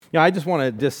I just want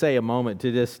to just say a moment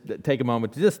to just take a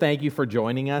moment to just thank you for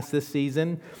joining us this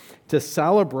season to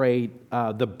celebrate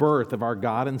the birth of our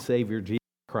God and Savior Jesus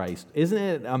Christ. Isn't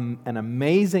it an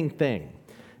amazing thing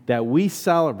that we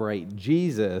celebrate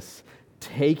Jesus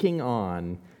taking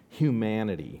on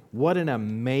humanity? What an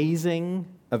amazing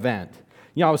event.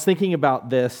 I was thinking about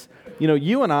this.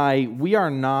 You and I, we are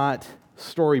not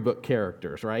storybook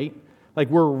characters, right? Like,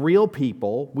 we're real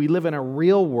people. We live in a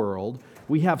real world.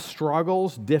 We have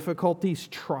struggles, difficulties,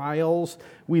 trials.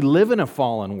 We live in a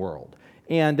fallen world.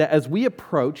 And as we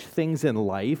approach things in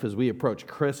life, as we approach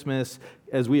Christmas,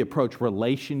 as we approach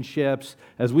relationships,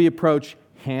 as we approach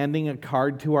handing a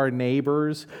card to our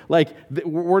neighbors,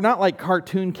 we're not like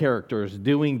cartoon characters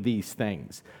doing these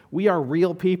things. We are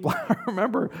real people. I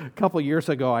remember a couple years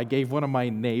ago, I gave one of my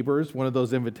neighbors one of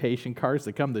those invitation cards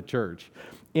to come to church.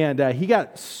 And he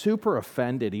got super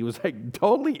offended. He was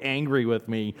totally angry with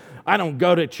me. I don't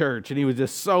go to church. And he was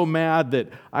just so mad that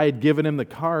I had given him the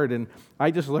card. And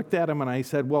I just looked at him and I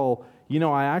said, well,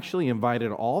 I actually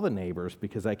invited all the neighbors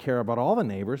because I care about all the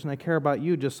neighbors and I care about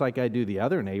you just like I do the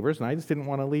other neighbors, and I just didn't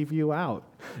want to leave you out.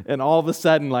 And all of a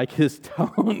sudden, his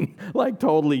tone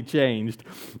totally changed.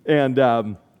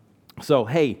 And so,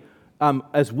 hey,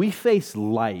 as we face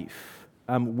life,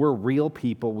 we're real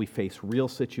people. We face real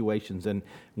situations. And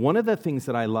one of the things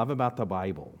that I love about the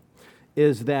Bible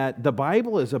is that the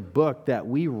Bible is a book that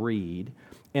we read,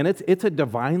 and it's a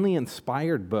divinely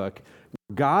inspired book.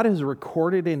 God has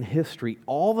recorded in history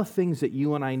all the things that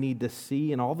you and I need to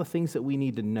see and all the things that we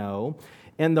need to know.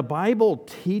 And the Bible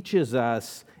teaches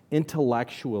us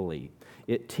intellectually.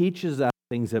 It teaches us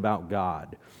things about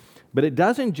God. But it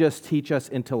doesn't just teach us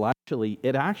intellectually,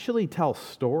 it actually tells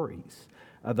stories.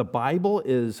 The Bible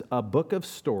is a book of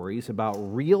stories about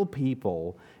real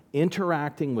people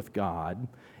interacting with God.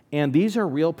 And these are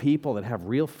real people that have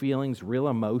real feelings, real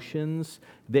emotions.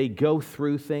 They go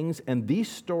through things. And these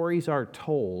stories are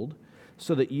told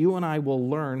so that you and I will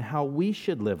learn how we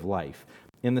should live life.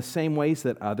 In the same ways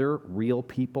that other real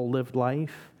people lived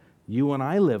life, you and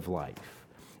I live life.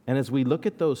 And as we look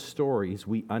at those stories,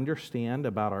 we understand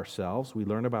about ourselves. We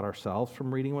learn about ourselves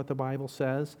from reading what the Bible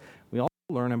says. We also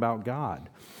learn about God.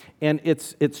 And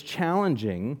it's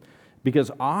challenging because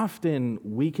often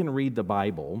we can read the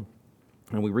Bible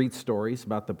and we read stories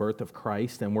about the birth of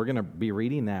Christ, and we're going to be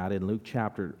reading that in Luke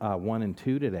chapter 1 and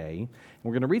 2 today.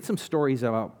 We're going to read some stories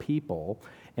about people,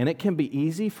 and it can be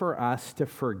easy for us to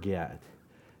forget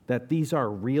that these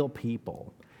are real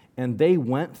people, and they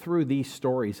went through these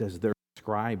stories as they're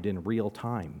described in real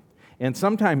time. And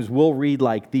sometimes we'll read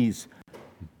these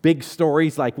big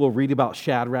stories, we'll read about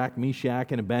Shadrach,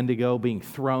 Meshach, and Abednego being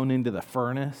thrown into the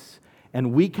furnace.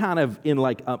 And we kind of,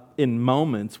 in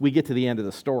moments, we get to the end of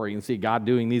the story and see God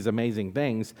doing these amazing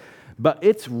things. But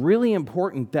it's really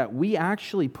important that we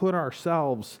actually put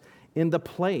ourselves in the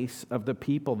place of the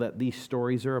people that these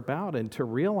stories are about, and to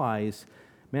realize,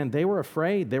 man, they were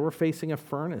afraid. They were facing a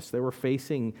furnace. They were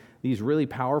facing these really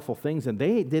powerful things, and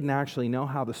they didn't actually know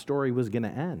how the story was going to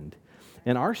end.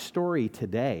 In our story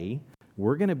today,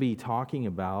 we're going to be talking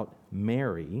about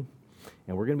Mary,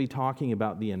 and we're going to be talking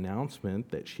about the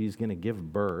announcement that she's going to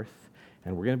give birth,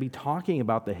 and we're going to be talking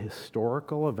about the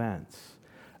historical events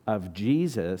of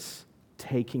Jesus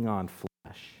taking on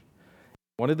flesh.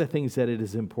 One of the things that it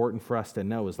is important for us to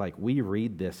know is we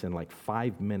read this in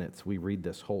 5 minutes, we read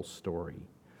this whole story.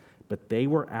 But they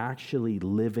were actually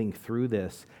living through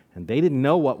this, and they didn't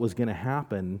know what was going to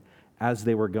happen as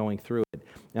they were going through it.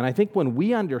 And I think when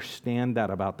we understand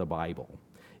that about the Bible,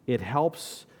 it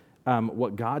helps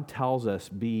what God tells us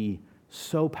be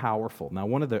so powerful. Now,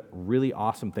 one of the really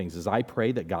awesome things is I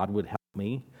pray that God would help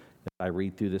me as I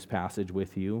read through this passage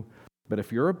with you. But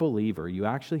if you're a believer, you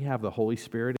actually have the Holy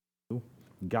Spirit in you.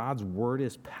 God's Word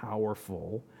is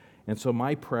powerful. And so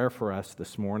my prayer for us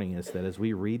this morning is that as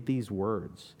we read these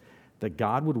words, that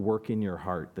God would work in your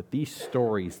heart, that these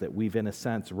stories that we've, in a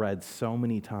sense, read so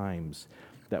many times,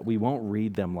 that we won't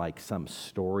read them like some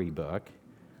storybook,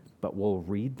 but we'll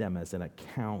read them as an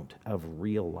account of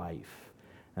real life,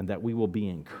 and that we will be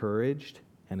encouraged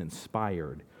and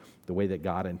inspired the way that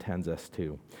God intends us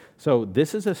to. So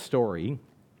this is a story.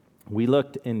 We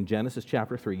looked in Genesis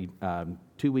chapter 3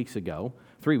 3 weeks ago,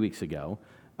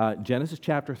 Genesis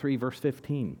chapter 3, verse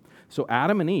 15. So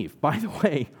Adam and Eve, by the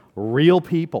way, real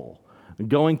people,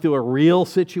 going through a real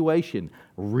situation,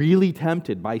 really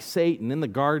tempted by Satan in the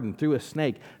garden through a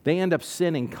snake. They end up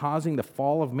sinning, causing the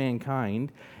fall of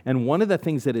mankind. And one of the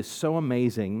things that is so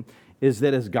amazing is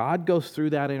that as God goes through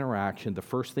that interaction, the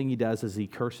first thing he does is he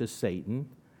curses Satan.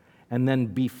 And then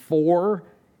before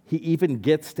he even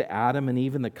gets to Adam and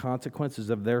Eve and the consequences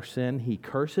of their sin, he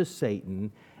curses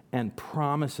Satan, and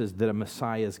promises that a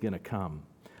Messiah is going to come.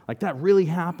 Like that really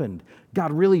happened.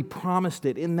 God really promised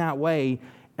it in that way.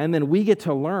 And then we get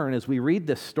to learn as we read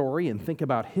this story and think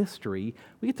about history,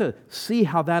 we get to see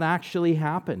how that actually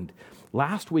happened.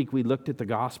 Last week we looked at the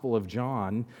Gospel of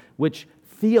John, which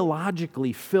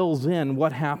theologically fills in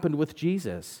what happened with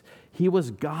Jesus. He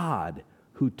was God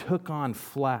who took on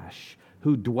flesh,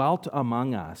 who dwelt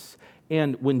among us.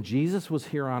 And when Jesus was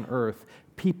here on earth,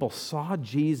 people saw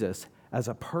Jesus as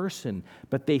a person,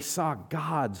 but they saw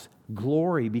God's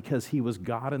glory because he was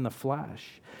God in the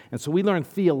flesh. And so we learn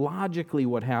theologically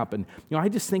what happened. I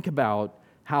just think about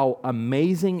how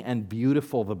amazing and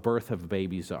beautiful the birth of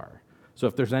babies are. So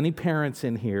if there's any parents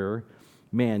in here,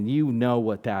 man, you know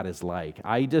what that is like.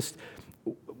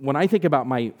 When I think about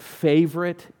my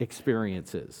favorite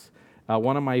experiences,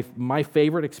 one of my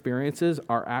favorite experiences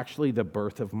are actually the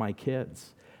birth of my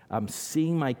kids.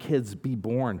 Seeing my kids be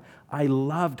born. I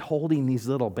loved holding these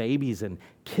little babies and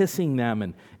kissing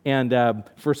them. And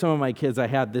for some of my kids, I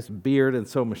had this beard, and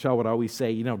so Michelle would always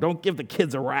say, don't give the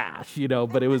kids a rash,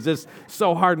 but it was just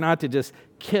so hard not to just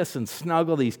kiss and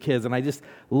snuggle these kids. And I just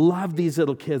loved these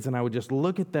little kids, and I would just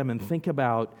look at them and think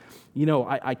about,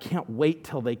 I can't wait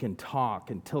till they can talk,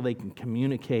 until they can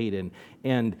communicate.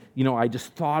 And I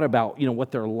just thought about,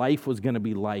 what their life was going to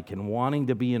be like and wanting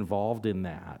to be involved in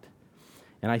that.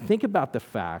 And I think about the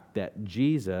fact that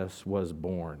Jesus was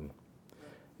born,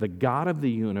 the God of the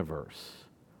universe,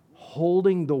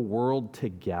 holding the world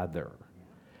together.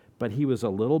 But he was a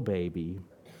little baby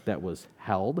that was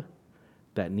held,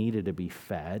 that needed to be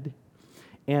fed.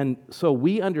 And so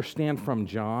we understand from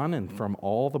John and from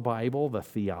all the Bible the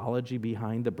theology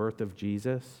behind the birth of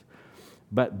Jesus.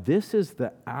 But this is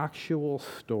the actual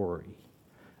story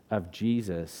of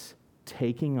Jesus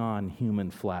taking on human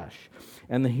flesh.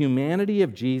 And the humanity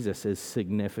of Jesus is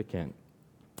significant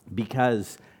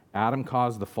because Adam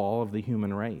caused the fall of the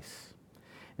human race.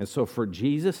 And so for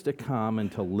Jesus to come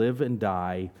and to live and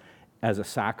die as a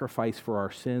sacrifice for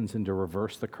our sins and to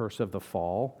reverse the curse of the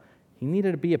fall, he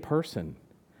needed to be a person.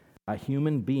 A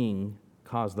human being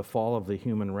caused the fall of the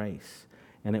human race.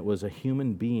 And it was a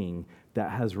human being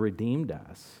that has redeemed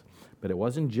us. But it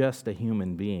wasn't just a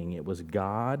human being. It was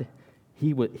God.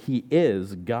 He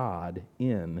is God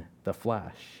in the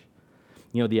flesh.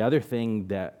 The other thing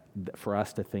that for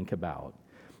us to think about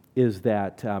is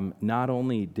that not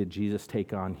only did Jesus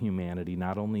take on humanity,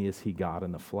 not only is he God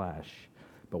in the flesh,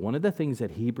 but one of the things that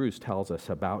Hebrews tells us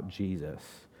about Jesus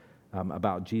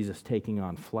taking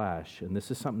on flesh, and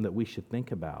this is something that we should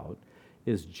think about,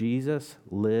 is Jesus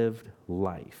lived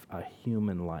life, a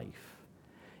human life.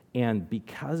 And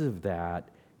because of that,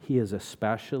 he is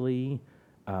especially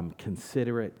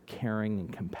considerate, caring,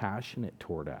 and compassionate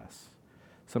toward us.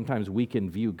 Sometimes we can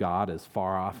view God as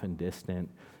far off and distant,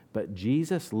 but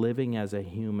Jesus living as a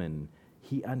human,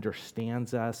 he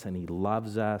understands us and he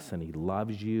loves us and he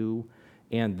loves you.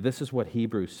 And this is what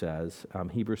Hebrews says,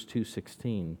 Hebrews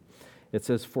 2:16. It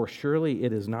says, "For surely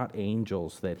it is not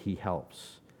angels that he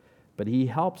helps, but he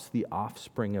helps the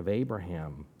offspring of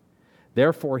Abraham.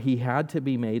 Therefore he had to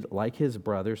be made like his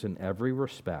brothers in every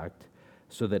respect,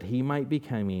 so that he might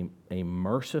become a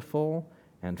merciful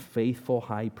and faithful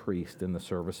high priest in the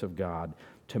service of God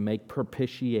to make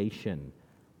propitiation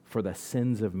for the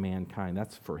sins of mankind."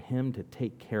 That's for him to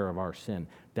take care of our sin.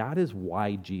 That is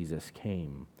why Jesus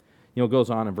came. It goes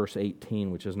on in verse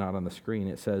 18, which is not on the screen.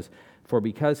 It says, "For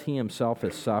because he himself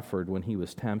has suffered when he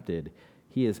was tempted,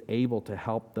 he is able to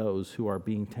help those who are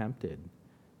being tempted."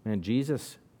 And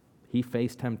Jesus, he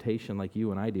faced temptation like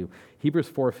you and I do. Hebrews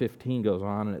 4:15 goes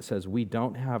on and it says, "We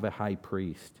don't have a high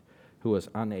priest who is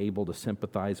unable to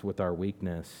sympathize with our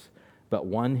weakness, but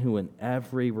one who in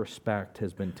every respect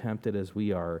has been tempted as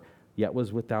we are, yet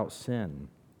was without sin.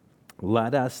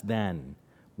 Let us then,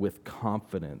 with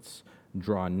confidence,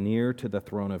 draw near to the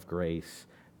throne of grace,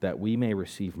 that we may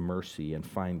receive mercy and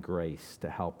find grace to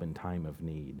help in time of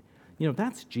need."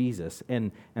 That's Jesus.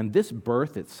 And this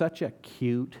birth, it's such a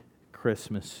cute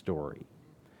Christmas story.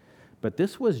 But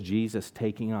this was Jesus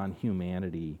taking on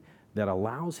humanity that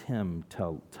allows him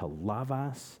to love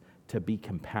us, to be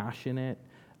compassionate,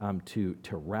 to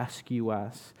rescue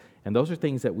us. And those are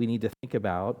things that we need to think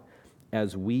about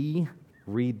as we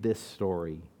read this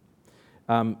story.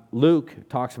 Luke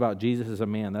talks about Jesus as a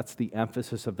man. That's the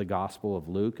emphasis of the Gospel of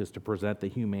Luke, is to present the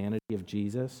humanity of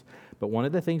Jesus. But one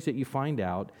of the things that you find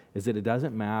out is that it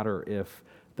doesn't matter if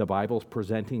the Bible's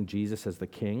presenting Jesus as the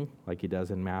king, like he does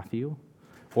in Matthew,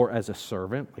 or as a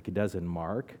servant, like he does in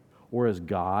Mark, or as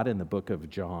God in the book of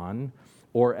John,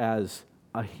 or as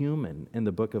a human in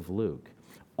the book of Luke.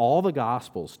 All the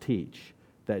Gospels teach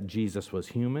that Jesus was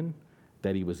human,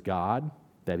 that he was God,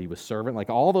 that he was servant. Like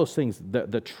all those things,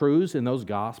 the truths in those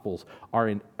Gospels are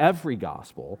in every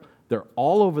Gospel. They're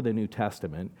all over the New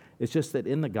Testament. It's just that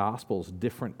in the Gospels,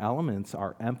 different elements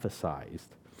are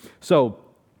emphasized. So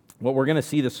what we're going to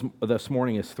see this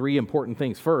morning is three important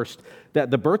things. First,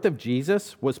 that the birth of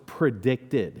Jesus was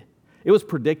predicted. It was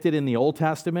predicted in the Old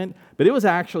Testament, but it was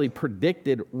actually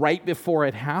predicted right before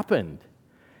it happened.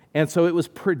 And so it was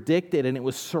predicted, and it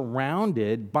was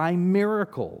surrounded by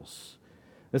miracles.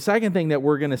 The second thing that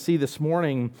we're going to see this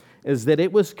morning is that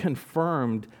it was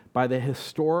confirmed by the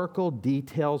historical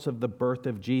details of the birth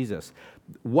of Jesus.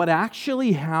 What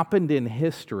actually happened in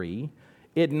history,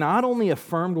 it not only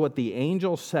affirmed what the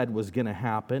angel said was going to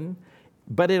happen,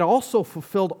 but it also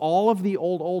fulfilled all of the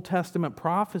Old Testament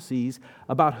prophecies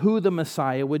about who the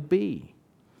Messiah would be.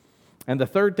 And the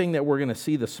third thing that we're going to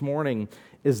see this morning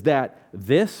is that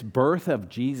this birth of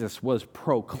Jesus was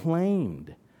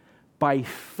proclaimed by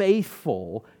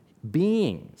faithful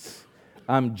beings.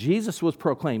 Jesus was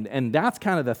proclaimed, and that's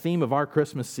kind of the theme of our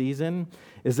Christmas season,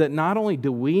 is that not only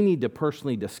do we need to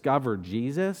personally discover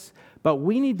Jesus, but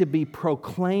we need to be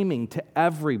proclaiming to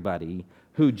everybody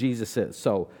who Jesus is.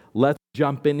 So let's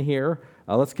jump in here.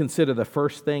 Let's consider the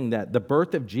first thing, that the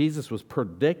birth of Jesus was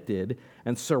predicted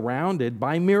and surrounded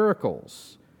by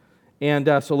miracles.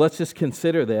 And so let's just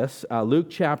consider this. Luke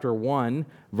chapter 1,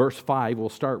 verse 5, we'll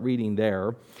start reading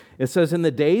there. It says, "In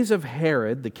the days of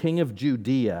Herod, the king of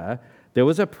Judea, there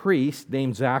was a priest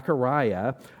named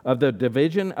Zechariah of the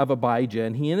division of Abijah,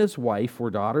 and he and his wife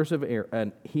were daughters of Aaron.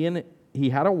 And he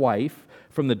had a wife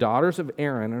from the daughters of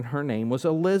Aaron, and her name was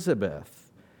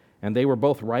Elizabeth. And they were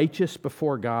both righteous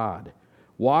before God,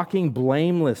 walking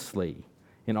blamelessly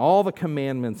in all the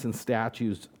commandments and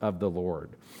statutes of the Lord."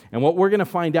 And what we're going to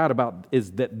find out about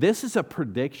is that this is a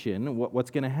prediction. What's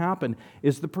going to happen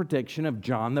is the prediction of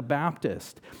John the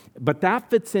Baptist. But that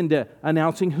fits into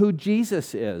announcing who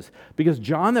Jesus is, because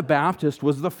John the Baptist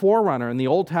was the forerunner. In the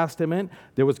Old Testament,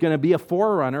 there was going to be a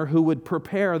forerunner who would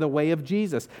prepare the way of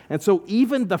Jesus. And so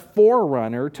even the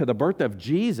forerunner to the birth of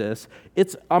Jesus,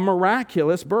 it's a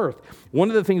miraculous birth. One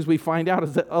of the things we find out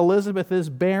is that Elizabeth is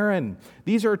barren.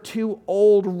 These are two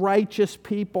old, righteous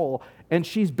people, and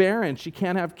she's barren. She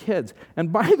can't have kids.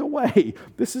 And by the way,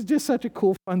 this is just such a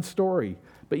cool, fun story.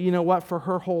 But you know what? For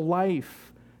her whole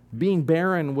life, being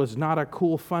barren was not a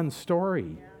cool, fun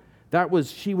story.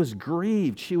 She was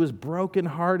grieved. She was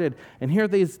brokenhearted. And here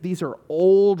these are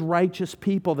old, righteous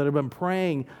people that have been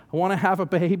praying, "I want to have a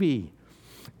baby."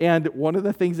 And one of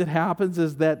the things that happens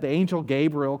is that the angel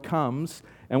Gabriel comes,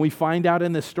 and we find out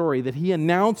in this story that he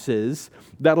announces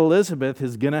that Elizabeth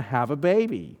is going to have a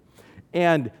baby.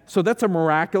 And so that's a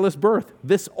miraculous birth.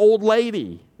 This old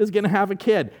lady is going to have a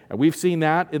kid. And we've seen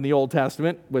that in the Old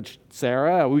Testament, which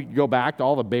Sarah, we go back to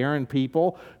all the barren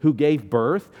people who gave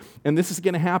birth. And this is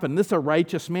going to happen. This is a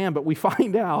righteous man, but we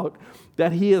find out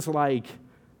that he is like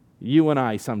you and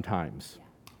I sometimes.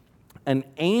 An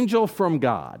angel from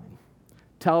God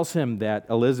tells him that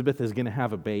Elizabeth is going to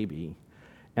have a baby.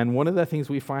 And one of the things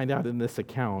we find out in this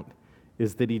account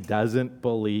is that he doesn't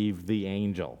believe the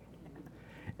angel.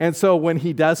 And so when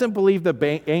he doesn't believe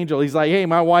the angel, he's like, "Hey,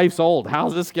 my wife's old.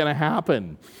 How's this going to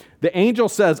happen?" The angel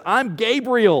says, "I'm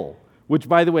Gabriel," which,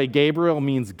 by the way, Gabriel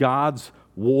means God's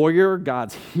warrior,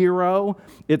 God's hero.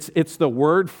 It's the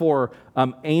word for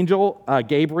angel,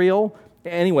 Gabriel.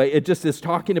 Anyway, it just is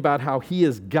talking about how he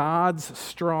is God's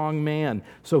strong man.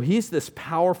 So he's this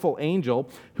powerful angel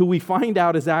who we find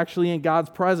out is actually in God's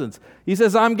presence. He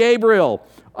says, "I'm Gabriel.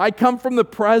 I come from the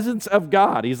presence of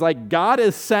God." He's like, "God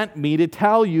has sent me to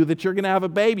tell you that you're going to have a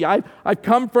baby. I've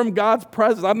come from God's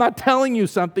presence. I'm not telling you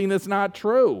something that's not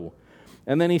true."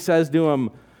 And then he says to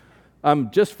him,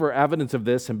 "Just for evidence of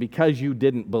this, and because you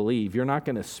didn't believe, you're not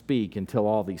going to speak until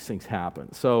all these things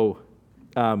happen." So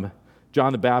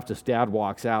John the Baptist's dad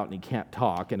walks out and he can't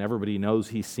talk, and everybody knows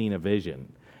he's seen a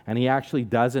vision. And he actually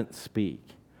doesn't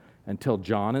speak until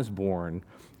John is born,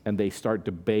 and they start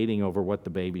debating over what the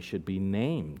baby should be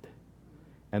named.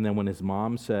 And then when his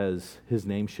mom says his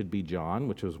name should be John,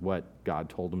 which was what God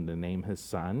told him to name his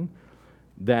son,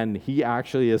 then he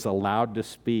actually is allowed to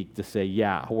speak to say,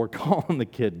 "Yeah, we're calling the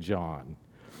kid John."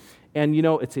 And you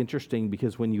know, it's interesting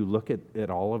because when you look at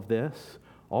all of this,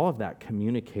 all of that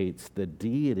communicates the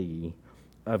deity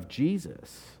of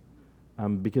Jesus.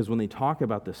 Because when they talk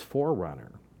about this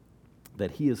forerunner,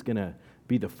 that he is going to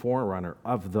be the forerunner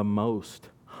of the Most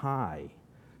High,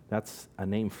 that's a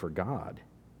name for God.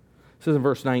 It says in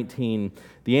verse 19,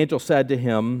 "The angel said to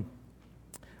him,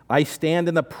 'I stand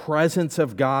in the presence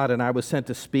of God, and I was sent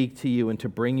to speak to you and to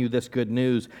bring you this good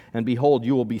news. And behold,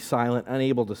 you will be silent,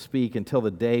 unable to speak until the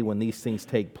day when these things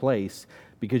take place,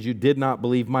 because you did not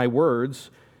believe my words,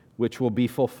 which will be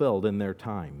fulfilled in their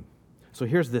time. So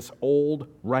here's this old,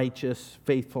 righteous,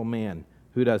 faithful man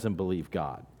who doesn't believe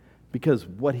God because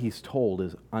what he's told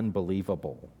is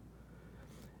unbelievable.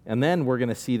 And then we're going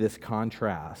to see this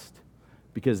contrast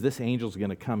because this angel's going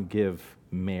to come give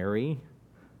Mary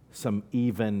some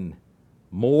even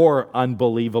more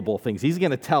unbelievable things. He's going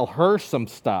to tell her some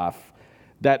stuff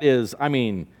that is, I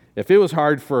mean, if it was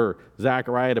hard for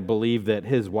Zechariah to believe that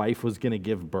his wife was going to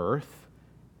give birth,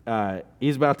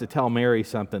 he's about to tell Mary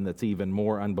something that's even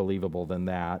more unbelievable than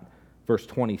that. Verse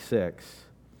 26,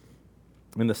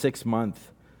 in the 6th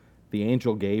month, the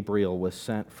angel Gabriel was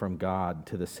sent from God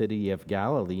to the city of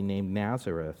Galilee named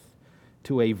Nazareth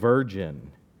to a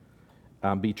virgin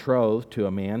betrothed to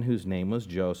a man whose name was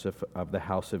Joseph of the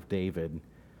house of David,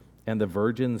 and the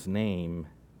virgin's name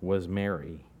was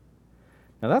Mary.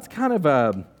 Now that's kind of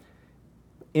a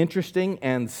interesting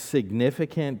and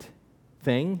significant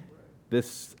thing.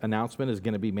 This announcement is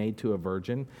going to be made to a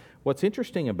virgin. What's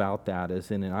interesting about that is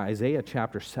in Isaiah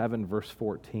chapter 7, verse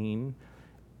 14,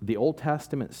 the Old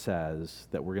Testament says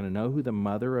that we're going to know who the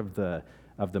mother of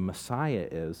the Messiah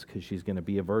is because she's going to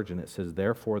be a virgin. It says,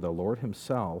 therefore the Lord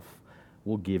himself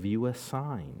will give you a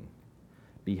sign.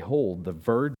 Behold, the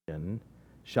virgin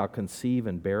shall conceive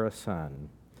and bear a son,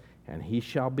 and he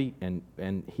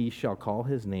shall call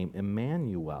his name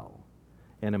Emmanuel.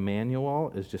 And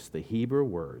Emmanuel is just the Hebrew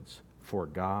words for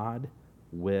God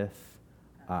with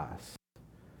us.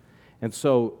 And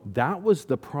so that was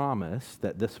the promise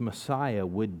that this Messiah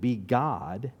would be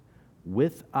God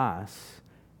with us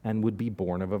and would be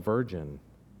born of a virgin.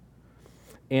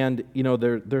 And, you know,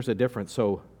 there's a difference.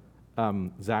 So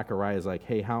Zechariah is like,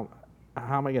 hey, how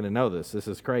am I going to know this? This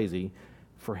is crazy.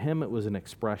 For him, it was an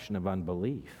expression of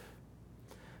unbelief.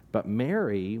 But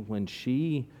Mary, when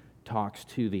she talks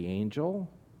to the angel,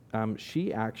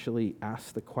 she actually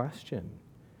asks the question.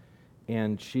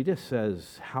 And she just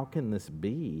says, how can this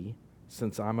be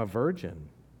since I'm a virgin?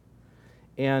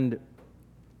 And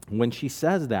when she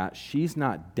says that, she's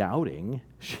not doubting.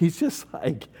 She's just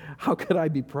like, how could I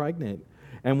be pregnant?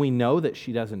 And we know that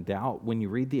she doesn't doubt. When you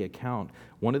read the account,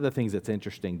 one of the things that's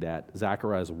interesting that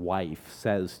Zechariah's wife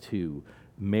says to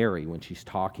Mary when she's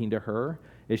talking to her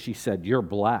is she said, you're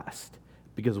blessed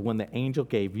because when the angel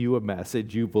gave you a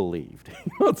message, you believed.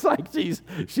 It's like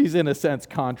she's in a sense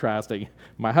contrasting.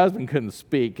 My husband couldn't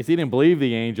speak because he didn't believe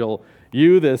the angel.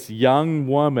 You, this young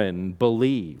woman,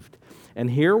 believed.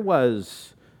 And here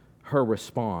was her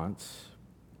response.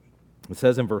 It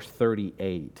says in verse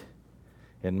 38,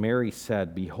 and Mary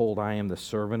said, behold, I am the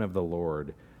servant of the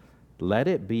Lord. Let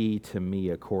it be to me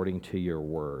according to your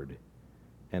word.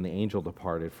 And the angel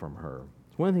departed from her.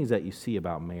 One of the things that you see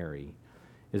about Mary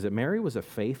is that Mary was a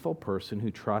faithful person who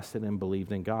trusted and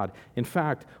believed in God. In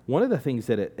fact, one of the things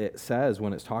that it says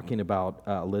when it's talking about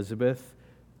Elizabeth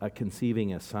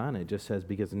conceiving a son, it just says,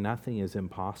 because nothing is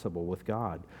impossible with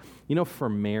God. You know, for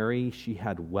Mary, she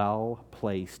had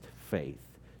well-placed faith.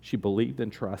 She believed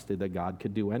and trusted that God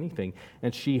could do anything.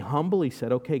 And she humbly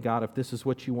said, okay, God, if this is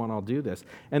what you want, I'll do this.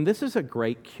 And this is a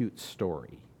great, cute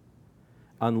story.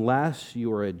 Unless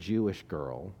you are a Jewish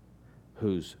girl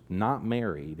who's not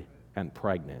married and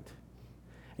pregnant.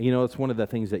 And you know, it's one of the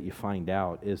things that you find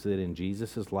out is that in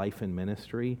Jesus' life and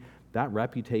ministry, that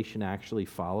reputation actually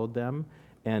followed them.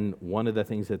 And one of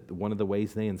the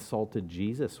ways they insulted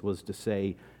Jesus was to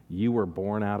say, you were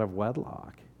born out of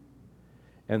wedlock.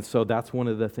 And so that's one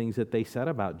of the things that they said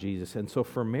about Jesus. And so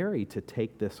for Mary to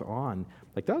take this on,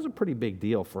 like that was a pretty big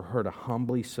deal for her to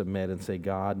humbly submit and say,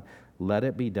 God, let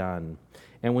it be done.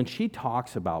 And when she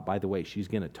talks about, by the way, she's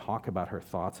going to talk about her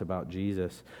thoughts about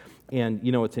Jesus. And,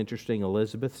 you know, it's interesting.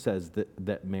 Elizabeth says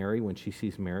that Mary, when she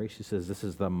sees Mary, she says, this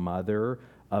is the mother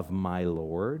of my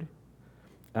Lord.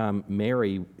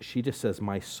 Mary, she just says,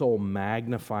 my soul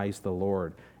magnifies the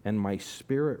Lord, and my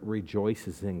spirit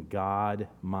rejoices in God,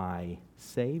 my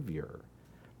Savior.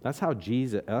 That's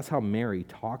how Mary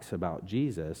talks about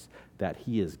Jesus, that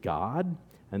he is God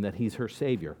and that he's her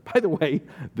Savior. By the way,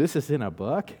 this is in a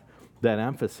book that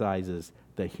emphasizes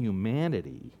the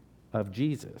humanity of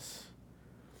Jesus.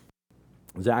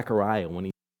 Zechariah, when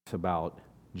he talks about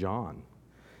John,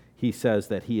 he says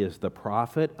that he is the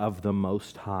prophet of the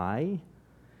Most High,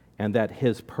 and that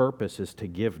his purpose is to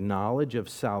give knowledge of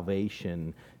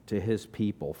salvation to his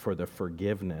people for the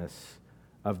forgiveness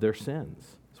of their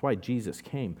sins. That's why Jesus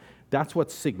came. That's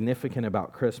what's significant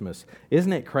about Christmas.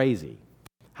 Isn't it crazy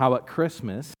how at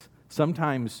Christmas,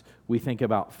 sometimes we think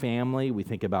about family, we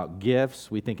think about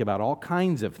gifts, we think about all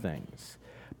kinds of things.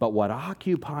 But what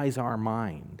occupies our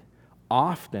mind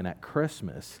often at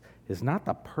Christmas is not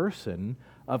the person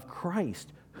of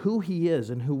Christ, who he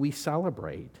is and who we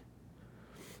celebrate.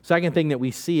 Second thing that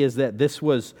we see is that this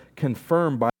was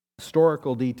confirmed by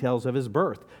historical details of his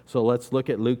birth. So let's look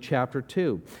at Luke chapter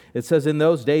 2. It says, "In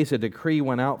those days a decree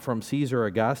went out from Caesar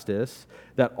Augustus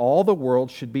that all the world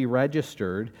should be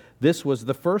registered. This was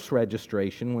the first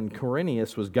registration when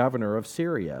Quirinius was governor of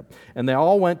Syria. And they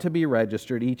all went to be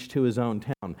registered, each to his own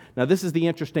town." Now this is the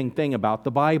interesting thing about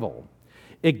the Bible.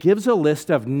 It gives a list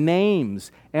of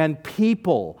names and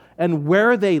people and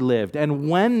where they lived and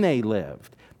when they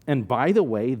lived. And by the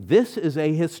way, this is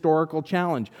a historical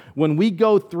challenge. When we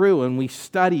go through and we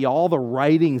study all the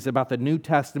writings about the New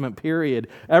Testament period,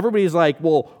 everybody's like,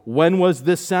 well, when was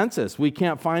this census? We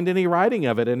can't find any writing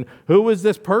of it. And who is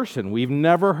this person? We've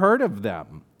never heard of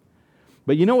them.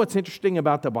 But you know what's interesting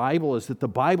about the Bible is that the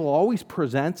Bible always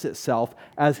presents itself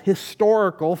as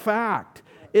historical fact.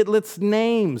 It lists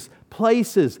names,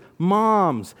 places,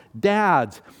 moms,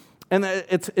 dads. And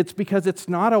it's because it's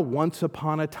not a once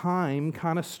upon a time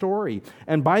kind of story.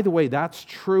 And by the way, that's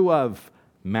true of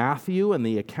Matthew and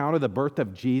the account of the birth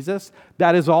of Jesus.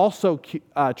 That is also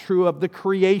true of the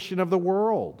creation of the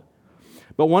world.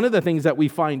 But one of the things that we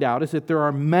find out is that there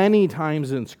are many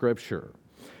times in Scripture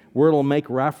where it'll make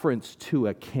reference to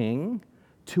a king,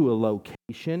 to a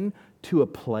location, to a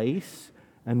place.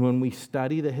 And when we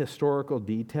study the historical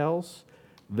details,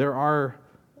 there are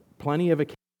plenty of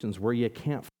occasions where you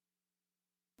can't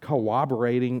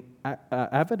corroborating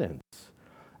evidence.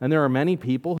 And there are many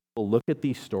people who will look at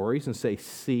these stories and say,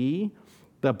 see,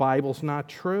 the Bible's not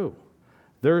true.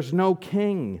 There's no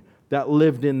king that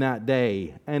lived in that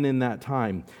day and in that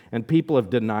time. And people have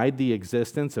denied the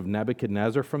existence of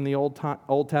Nebuchadnezzar from the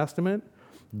Old Testament.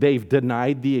 They've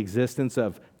denied the existence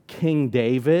of King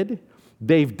David.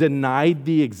 They've denied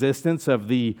the existence of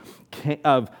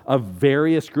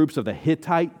various groups of the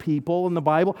Hittite people in the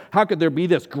Bible. How could there be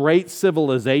this great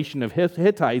civilization of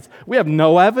Hittites? We have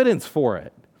no evidence for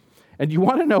it. And you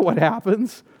want to know what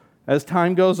happens as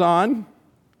time goes on?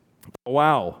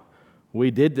 Wow,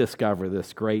 we did discover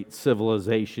this great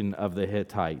civilization of the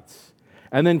Hittites.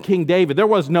 And then King David, there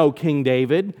was no King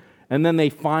David. And then they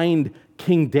find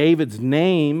King David's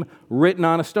name written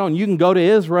on a stone. You can go to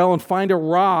Israel and find a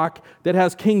rock that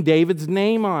has King David's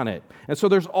name on it. And so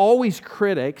there's always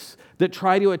critics that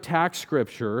try to attack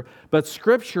Scripture, but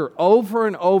Scripture over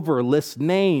and over lists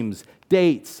names,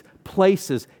 dates,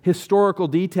 places, historical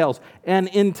details, and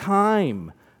in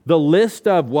time, the list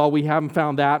of, well, we haven't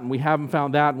found that, and we haven't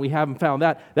found that, and we haven't found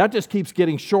that, that just keeps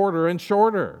getting shorter and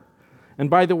shorter. And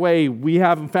by the way, we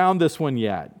haven't found this one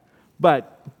yet,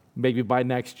 but maybe by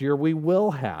next year we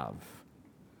will have.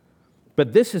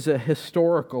 But this is a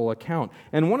historical account.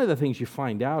 And one of the things you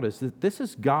find out is that this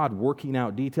is God working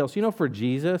out details. You know, for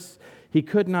Jesus, he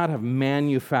could not have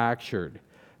manufactured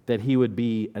that he would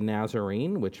be a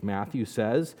Nazarene, which Matthew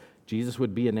says Jesus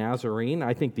would be a Nazarene.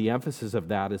 I think the emphasis of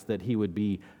that is that he would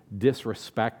be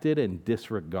disrespected and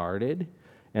disregarded.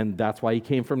 And that's why he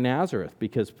came from Nazareth.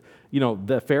 Because, you know,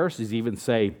 the Pharisees even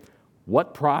say,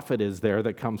 what prophet is there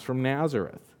that comes from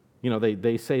Nazareth? You know,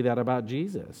 they say that about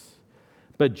Jesus.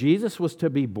 But Jesus was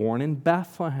to be born in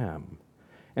Bethlehem.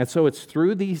 And so it's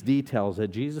through these details that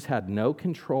Jesus had no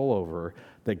control over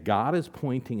that God is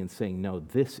pointing and saying, no,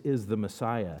 this is the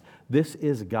Messiah. This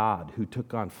is God who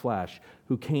took on flesh,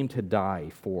 who came to die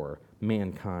for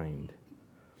mankind.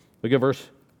 Look at verse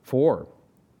 4.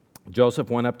 Joseph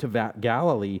went up to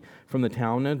Galilee from the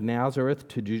town of Nazareth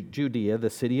to Judea, the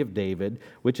city of David,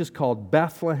 which is called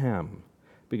Bethlehem,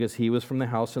 because he was from the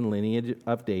house and lineage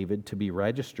of David, to be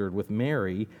registered with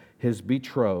Mary, his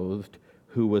betrothed,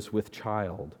 who was with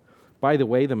child. By the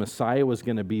way, the Messiah was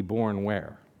going to be born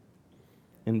where?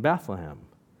 In Bethlehem.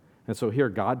 And so here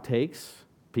God takes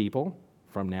people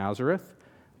from Nazareth,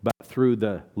 but through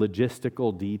the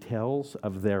logistical details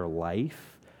of their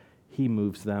life, he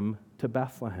moves them to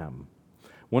Bethlehem.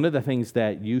 One of the things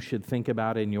that you should think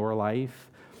about in your life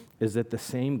is that the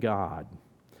same God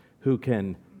who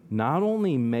can not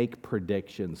only make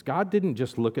predictions. God didn't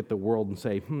just look at the world and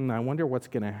say, I wonder what's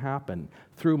going to happen.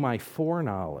 Through my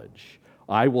foreknowledge,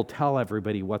 I will tell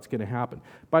everybody what's going to happen.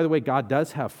 By the way, God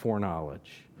does have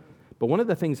foreknowledge. But one of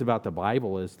the things about the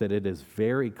Bible is that it is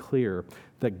very clear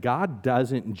that God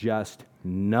doesn't just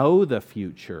know the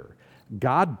future.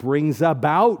 God brings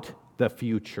about the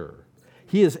future.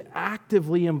 He is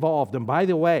actively involved. And by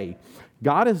the way,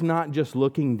 God is not just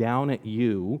looking down at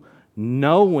you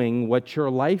knowing what your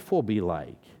life will be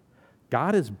like.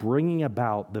 God is bringing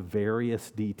about the various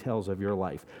details of your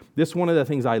life. This is one of the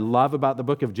things I love about the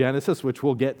book of Genesis, which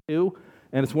we'll get to,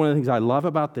 and it's one of the things I love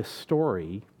about this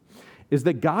story, is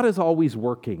that God is always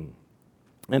working.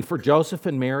 And for Joseph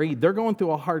and Mary, they're going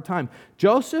through a hard time.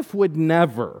 Joseph would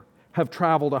never have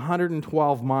traveled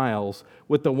 112 miles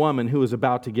with the woman who was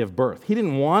about to give birth. He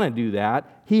didn't want to do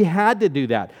that. He had to do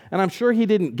that. And I'm sure he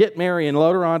didn't get Mary and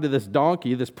load her onto this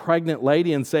donkey, this pregnant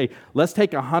lady, and say, let's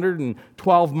take a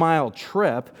 112-mile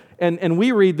trip. And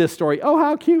we read this story, oh,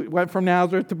 how cute. Went from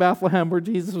Nazareth to Bethlehem where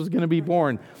Jesus was going to be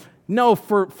born. No,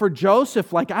 for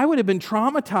Joseph, like I would have been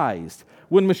traumatized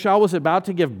when Michelle was about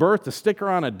to give birth to stick her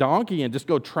on a donkey and just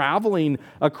go traveling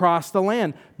across the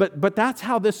land. But that's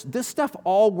how this stuff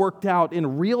all worked out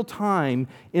in real time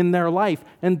in their life.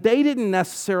 And they didn't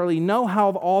necessarily know how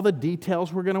all the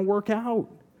details were going to work out.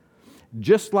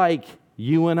 Just like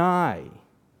you and I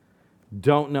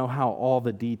don't know how all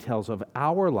the details of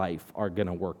our life are going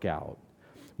to work out.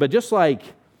 But just like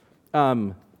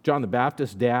John the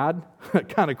Baptist's dad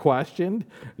kind of questioned,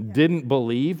 didn't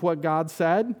believe what God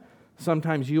said,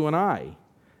 sometimes you and I,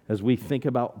 as we think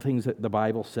about things that the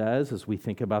Bible says, as we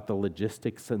think about the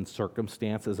logistics and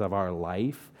circumstances of our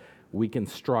life, we can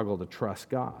struggle to trust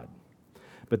God.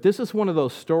 But this is one of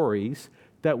those stories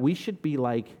that we should be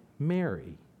like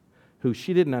Mary, who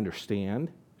she didn't understand.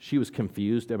 She was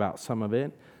confused about some of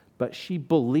it, but she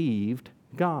believed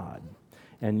God.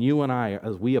 And you and I,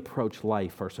 as we approach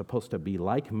life, are supposed to be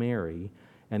like Mary.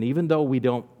 And even though we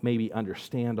don't maybe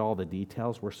understand all the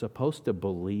details, we're supposed to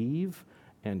believe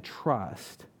and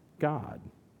trust God.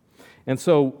 And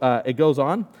so it goes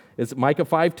on. It's Micah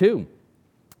 5:2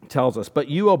 tells us, but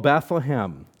you, O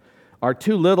Bethlehem, are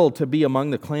too little to be among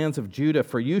the clans of Judah,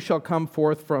 for you shall come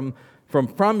forth from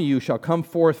you shall come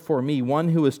forth for me one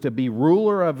who is to be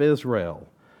ruler of Israel,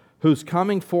 whose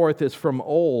coming forth is from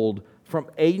old, from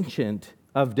ancient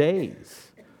of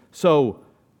days. So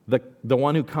the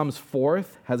one who comes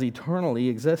forth has eternally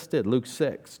existed. Luke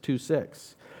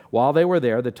 6:2-6. While they were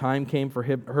there, the time came for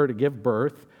her to give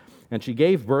birth, and she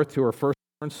gave birth to her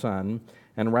firstborn son,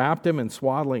 and wrapped him in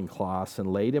swaddling cloths,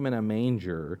 and laid him in a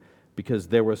manger, because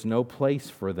there was no place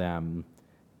for them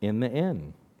in the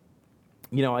inn.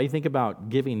 You know, I think about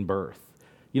giving birth.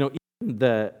 You know,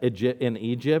 in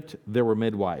Egypt, there were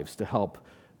midwives to help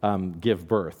give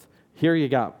birth. Here you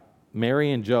got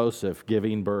Mary and Joseph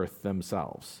giving birth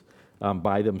themselves,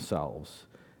 by themselves.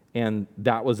 And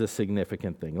that was a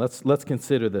significant thing. Let's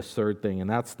consider this third thing, and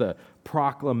that's the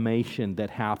proclamation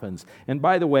that happens. And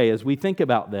by the way, as we think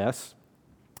about this,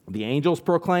 the angels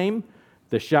proclaim,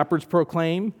 the shepherds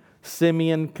proclaim,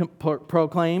 Simeon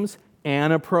proclaims,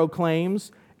 Anna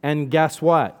proclaims, and guess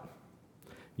what?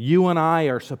 You and I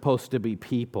are supposed to be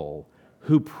people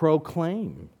who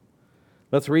proclaim.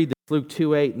 Let's read this, Luke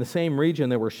 2:8. In the same region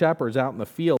there were shepherds out in the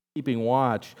field keeping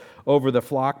watch over the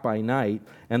flock by night,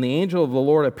 and the angel of the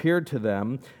Lord appeared to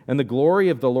them, and the glory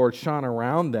of the Lord shone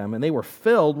around them, and they were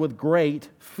filled with great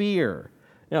fear.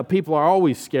 You know, people are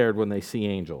always scared when they see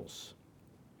angels.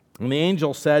 And the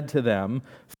angel said to them,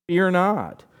 fear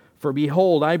not, for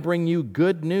behold, I bring you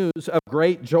good news of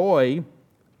great joy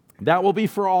that will be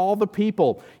for all the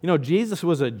people. You know, Jesus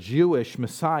was a Jewish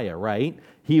Messiah, right?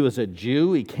 He was a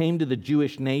Jew. He came to the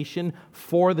Jewish nation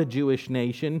for the Jewish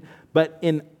nation. But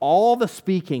in all the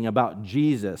speaking about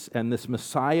Jesus and this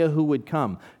Messiah who would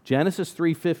come, Genesis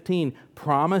 3:15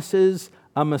 promises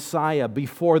a Messiah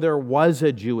before there was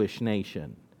a Jewish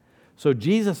nation. So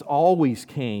Jesus always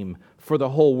came for the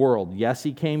whole world. Yes,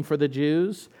 he came for the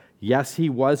Jews. Yes, he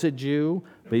was a Jew.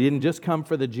 But he didn't just come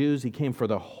for the Jews. He came for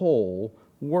the whole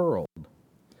world.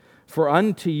 For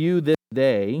unto you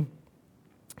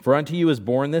is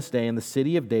born this day in the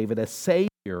city of David a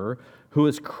Savior who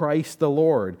is Christ the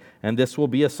Lord. And this will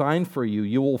be a sign for you.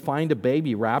 You will find a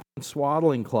baby wrapped in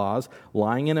swaddling cloths,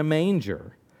 lying in a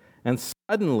manger. And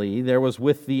suddenly there was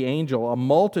with the angel a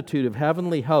multitude of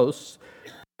heavenly hosts,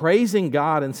 praising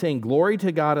God and saying, glory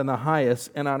to God in the highest,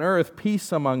 and on earth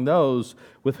peace among those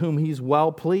with whom he's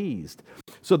well pleased.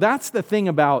 So that's the thing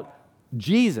about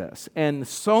Jesus, and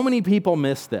so many people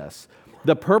miss this.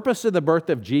 The purpose of the birth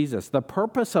of Jesus, the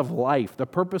purpose of life, the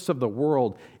purpose of the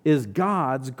world is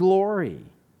God's glory.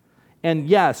 And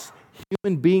yes,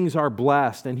 human beings are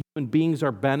blessed and human beings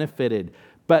are benefited,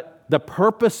 but the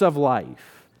purpose of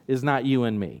life is not you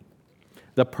and me.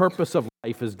 The purpose of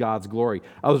life is God's glory.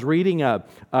 I was reading a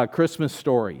Christmas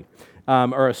story,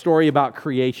 or a story about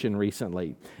creation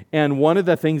recently. And one of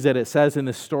the things that it says in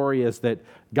this story is that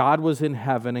God was in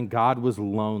heaven and God was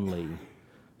lonely.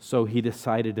 So he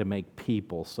decided to make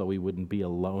people so he wouldn't be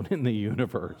alone in the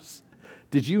universe.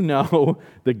 Did you know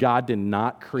that God did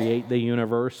not create the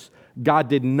universe? God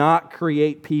did not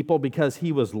create people because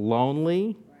he was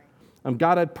lonely.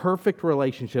 God had perfect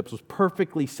relationships, was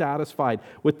perfectly satisfied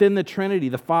within the Trinity,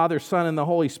 the Father, Son, and the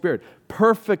Holy Spirit.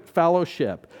 Perfect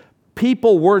fellowship.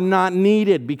 People were not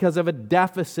needed because of a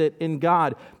deficit in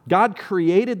God. God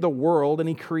created the world and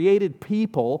He created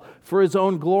people for His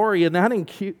own glory, and that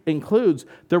includes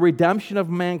the redemption of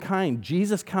mankind.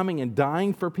 Jesus coming and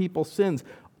dying for people's sins,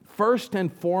 first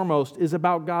and foremost, is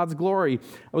about God's glory.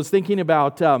 I was thinking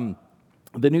about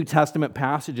the New Testament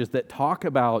passages that talk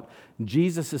about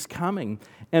Jesus' coming.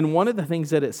 And one of the things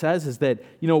that it says is that,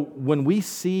 when we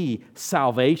see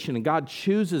salvation and God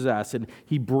chooses us and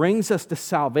He brings us to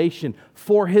salvation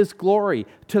for His glory,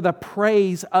 to the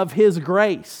praise of His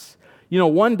grace.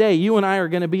 One day you and I are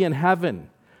going to be in heaven.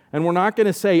 And we're not going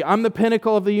to say, I'm the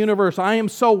pinnacle of the universe. I am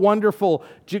so wonderful.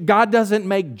 God doesn't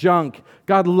make junk.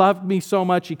 God loved me so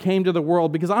much, He came to the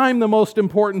world because I'm the most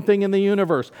important thing in the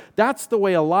universe. That's the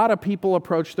way a lot of people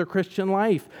approach their Christian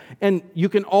life. And you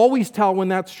can always tell when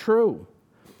that's true.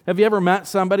 Have you ever met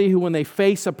somebody who, when they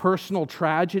face a personal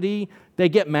tragedy, they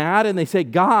get mad and they say,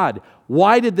 God,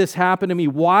 why did this happen to me?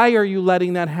 Why are you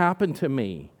letting that happen to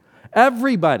me?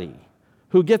 Everybody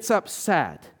who gets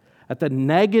upset at the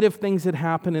negative things that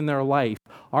happen in their life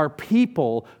are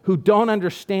people who don't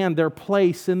understand their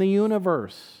place in the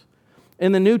universe.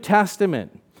 In the New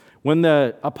Testament, when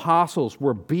the apostles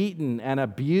were beaten and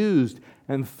abused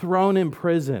and thrown in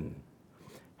prison,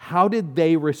 how did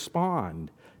they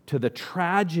respond to the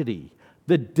tragedy,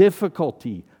 the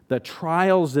difficulty, the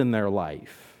trials in their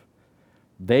life?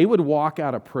 They would walk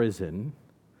out of prison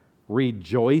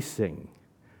rejoicing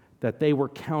that they were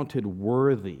counted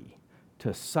worthy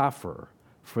to suffer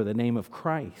for the name of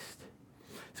Christ.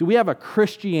 See, we have a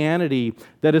Christianity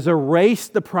that has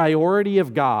erased the priority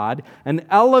of God and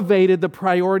elevated the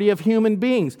priority of human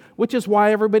beings, which is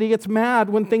why everybody gets mad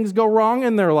when things go wrong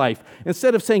in their life.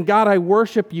 Instead of saying, God, I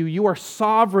worship you, you are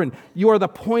sovereign, you are the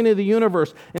point of the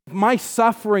universe. And if my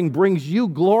suffering brings you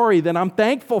glory, then I'm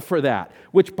thankful for that,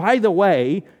 which, by the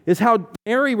way, is how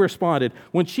Mary responded.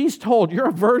 When she's told, you're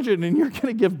a virgin and you're going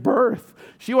to give birth,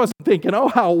 she wasn't thinking, oh,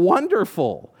 how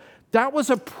wonderful. That was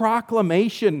a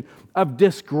proclamation of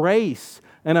disgrace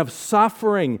and of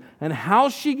suffering. And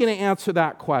how's she going to answer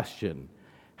that question?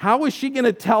 How is she going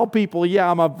to tell people, yeah,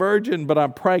 I'm a virgin, but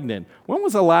I'm pregnant? When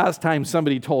was the last time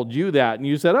somebody told you that and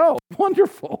you said, oh,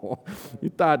 wonderful? You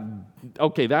thought,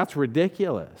 okay, that's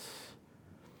ridiculous.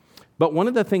 But one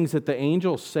of the things that the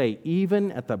angels say,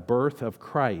 even at the birth of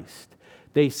Christ,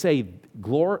 they say,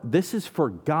 this is for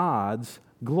God's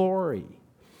glory.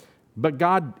 But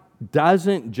God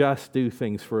doesn't just do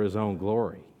things for His own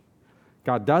glory.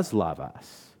 God does love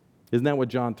us. Isn't that what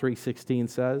John 3:16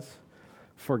 says?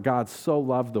 For God so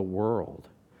loved the world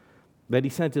that He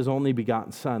sent His only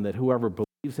begotten Son, that whoever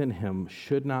believes in Him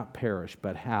should not perish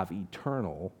but have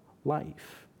eternal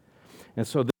life. And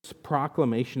so this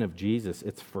proclamation of Jesus,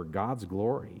 it's for God's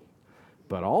glory,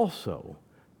 but also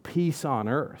peace on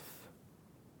earth.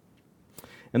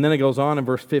 And then it goes on in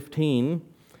verse 15,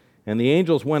 and the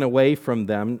angels went away from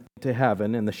them to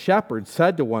heaven, and the shepherds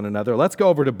said to one another, let's go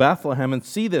over to Bethlehem and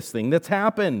see this thing that's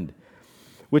happened,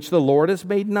 which the Lord has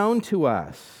made known to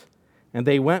us. And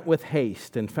they went with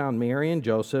haste and found Mary and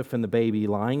Joseph and the baby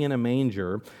lying in a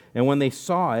manger. And when they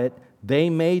saw it, they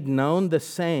made known the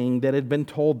saying that had been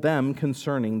told them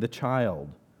concerning the child.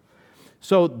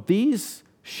 So these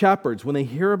shepherds, when they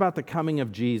hear about the coming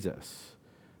of Jesus,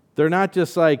 they're not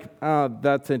just like, oh,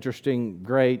 that's interesting,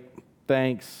 great,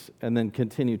 thanks, and then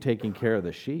continue taking care of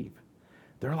the sheep.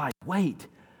 They're like, wait,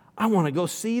 I want to go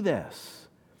see this.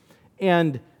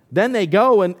 And then they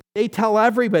go and they tell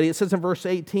everybody. It says in verse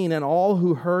 18, and all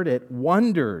who heard it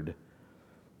wondered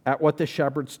at what the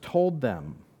shepherds told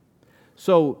them.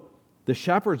 So the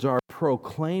shepherds are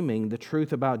proclaiming the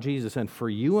truth about Jesus. And for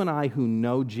you and I who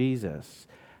know Jesus,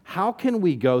 how can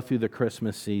we go through the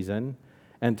Christmas season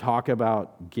and talk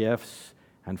about gifts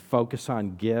and focus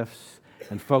on gifts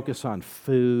and focus on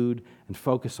food and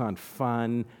focus on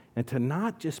fun, and to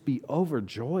not just be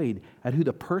overjoyed at who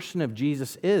the person of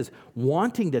Jesus is,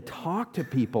 wanting to talk to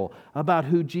people about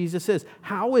who Jesus is?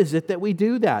 How is it that we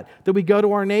do that? That we go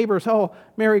to our neighbors, oh,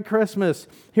 Merry Christmas,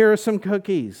 here are some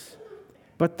cookies.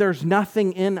 But there's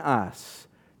nothing in us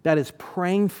that is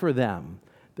praying for them,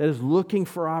 that is looking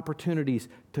for opportunities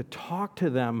to talk to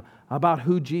them about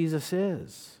who Jesus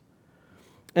is.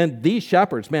 And these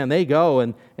shepherds, man, they go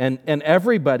and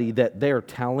everybody that they're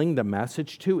telling the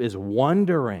message to is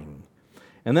wondering.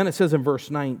 And then it says in verse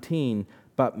 19,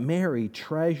 but Mary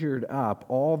treasured up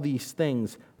all these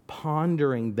things,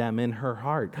 pondering them in her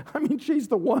heart. I mean, she's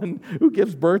the one who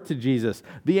gives birth to Jesus.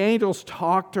 The angels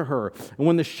talk to her. And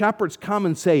when the shepherds come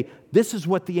and say, this is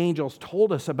what the angels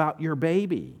told us about your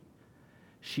baby,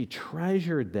 she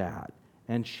treasured that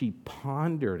and she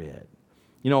pondered it.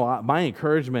 You know, my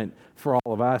encouragement for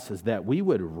all of us is that we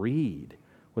would read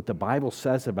what the Bible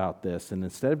says about this, and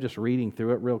instead of just reading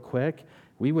through it real quick,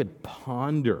 we would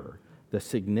ponder the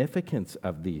significance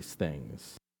of these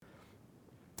things.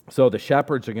 So the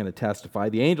shepherds are going to testify,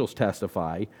 the angels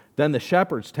testify, then the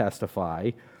shepherds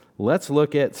testify. Let's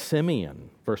look at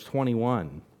Simeon, verse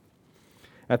 21.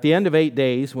 At the end of 8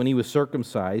 days, when he was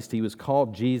circumcised, he was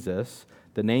called Jesus,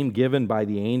 the name given by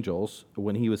the angels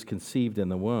when he was conceived in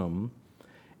the womb.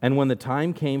 And when the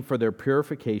time came for their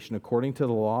purification according to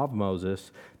the law of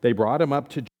Moses, they brought him up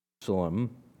to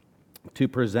Jerusalem to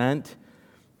present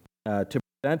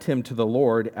him to the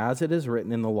Lord, as it is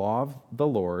written in the law of the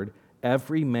Lord,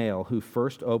 every male who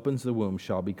first opens the womb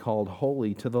shall be called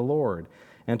holy to the Lord,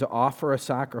 and to offer a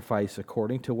sacrifice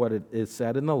according to what it is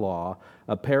said in the law,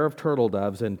 a pair of turtle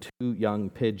doves and 2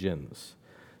 young pigeons.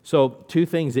 So 2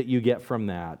 things that you get from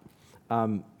that.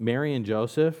 Mary and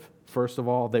Joseph, first of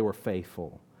all, they were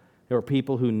faithful. They were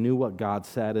people who knew what God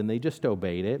said, and they just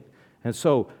obeyed it. And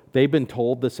so they've been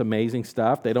told this amazing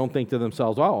stuff. They don't think to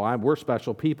themselves, we're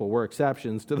special people. We're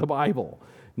exceptions to the Bible.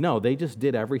 No, they just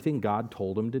did everything God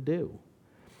told them to do.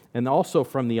 And also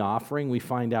from the offering, we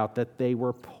find out that they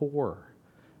were poor.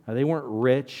 They weren't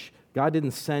rich. God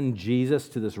didn't send Jesus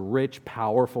to this rich,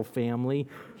 powerful family.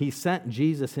 He sent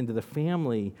Jesus into the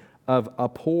family of a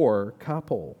poor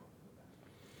couple.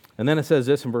 And then it says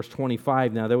this in verse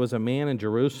 25, now there was a man in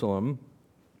Jerusalem,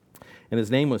 and his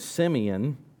name was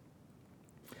Simeon.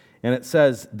 And it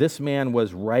says, this man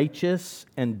was righteous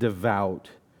and devout,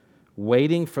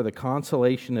 waiting for the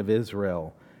consolation of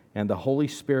Israel, and the Holy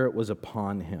Spirit was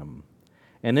upon him.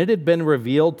 And it had been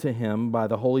revealed to him by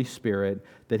the Holy Spirit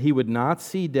that he would not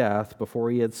see death before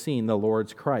he had seen the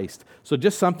Lord's Christ. So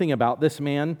just something about this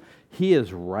man, he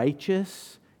is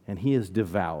righteous and he is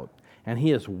devout. And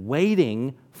he is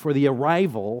waiting for the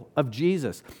arrival of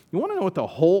Jesus. You want to know what the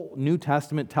whole New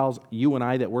Testament tells you and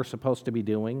I that we're supposed to be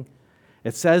doing?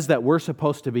 It says that we're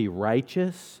supposed to be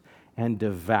righteous and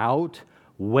devout,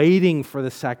 waiting for the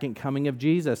second coming of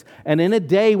Jesus. And in a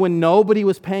day when nobody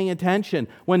was paying attention,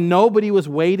 when nobody was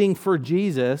waiting for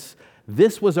Jesus,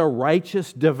 this was a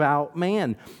righteous, devout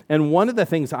man. And one of the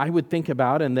things I would think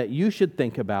about and that you should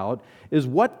think about is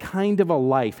what kind of a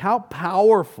life, how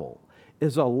powerful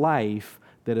is a life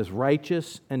that is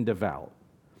righteous and devout?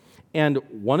 And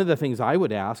one of the things I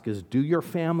would ask is, do your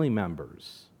family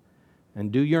members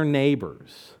and do your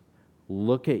neighbors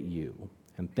look at you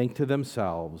and think to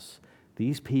themselves,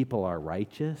 these people are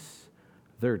righteous,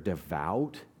 they're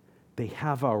devout, they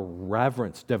have a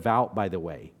reverence, devout by the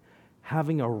way,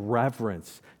 having a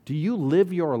reverence. Do you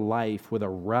live your life with a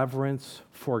reverence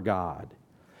for God?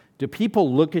 Do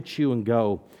people look at you and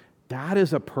go, that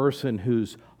is a person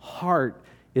whose heart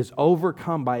is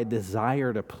overcome by a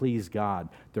desire to please God.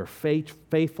 They're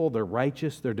faithful, they're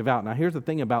righteous, they're devout. Now here's the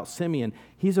thing about Simeon.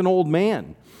 He's an old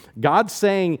man. God's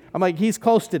saying, he's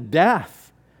close to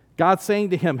death. God's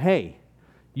saying to him, hey,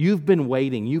 you've been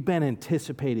waiting, you've been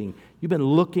anticipating, you've been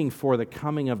looking for the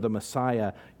coming of the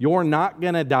Messiah. You're not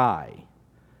going to die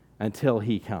until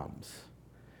he comes.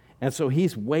 And so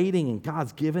he's waiting, and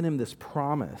God's given him this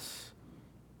promise.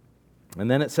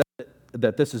 And then it says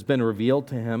that this has been revealed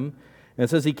to him. And it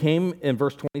says he came, in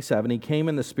verse 27, he came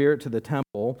in the Spirit to the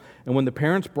temple, and when the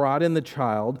parents brought in the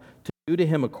child to do to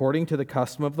him according to the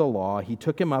custom of the law, he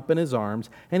took him up in his arms,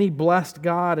 and he blessed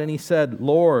God, and he said,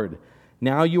 Lord,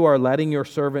 now you are letting your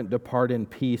servant depart in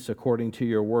peace according to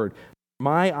your word.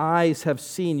 My eyes have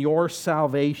seen your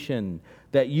salvation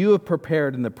that you have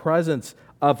prepared in the presence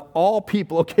of all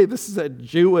people. Okay, this is a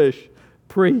Jewish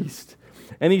priest.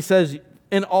 And he says,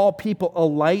 in all people, a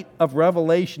light of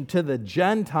revelation to the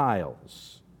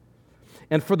Gentiles,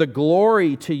 and for the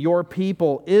glory to your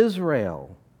people,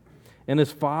 Israel. And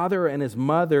his father and his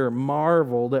mother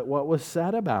marveled at what was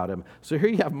said about him. So here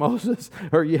you have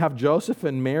you have Joseph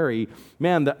and Mary.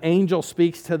 Man, the angel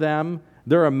speaks to them.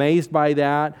 They're amazed by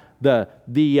that.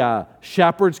 The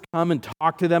shepherds come and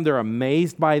talk to them. They're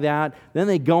amazed by that. Then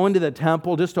they go into the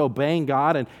temple just obeying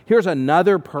God. And here's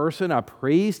another person, a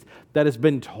priest, that has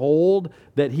been told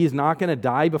that he's not going to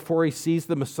die before he sees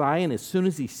the Messiah. And as soon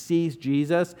as he sees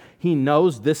Jesus, he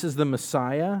knows this is the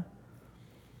Messiah.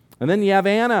 And then you have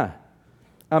Anna.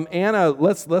 Anna,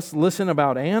 let's listen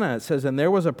about Anna. It says, and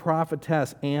there was a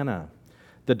prophetess, Anna,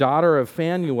 the daughter of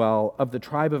Phanuel of the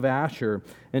tribe of Asher,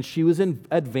 and she was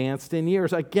advanced in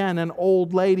years. Again, an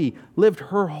old lady, lived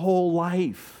her whole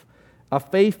life, a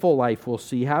faithful life, we'll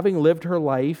see, having lived her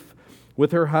life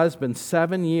with her husband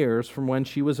 7 years from when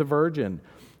she was a virgin.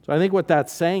 So I think what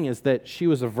that's saying is that she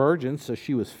was a virgin, so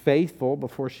she was faithful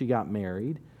before she got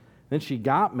married. Then she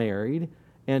got married,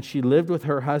 and she lived with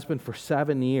her husband for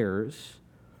 7 years,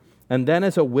 and then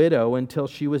as a widow until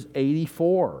she was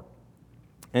 84.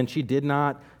 And she did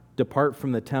not depart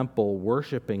from the temple,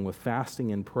 worshiping with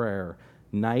fasting and prayer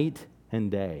night and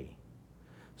day.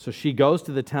 So she goes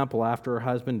to the temple after her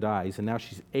husband dies, and now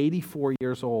she's 84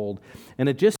 years old. And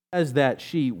it just says that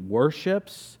she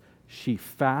worships, she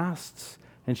fasts,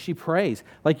 and she prays.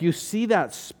 Like, you see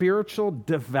that spiritual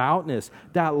devoutness,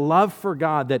 that love for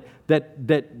God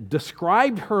that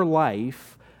described her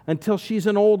life until she's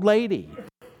an old lady.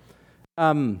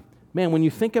 Man, when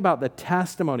you think about the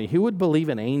testimony, who would believe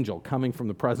an angel coming from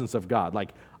the presence of God?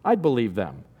 Like, I'd believe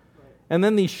them. And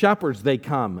then these shepherds, they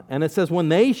come. And it says when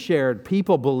they shared,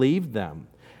 people believed them.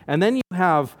 And then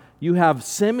you have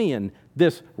Simeon,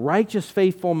 this righteous,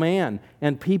 faithful man,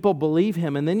 and people believe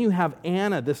him. And then you have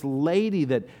Anna, this lady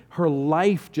that her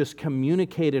life just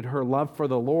communicated her love for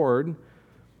the Lord.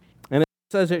 And it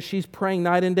says that she's praying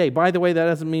night and day. By the way, that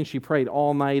doesn't mean she prayed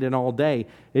all night and all day.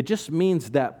 It just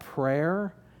means that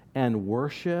prayer and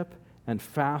worship and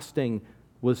fasting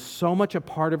was so much a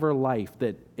part of her life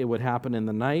that it would happen in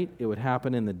the night, it would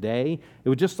happen in the day. It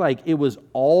was just like it was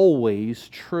always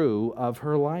true of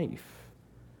her life.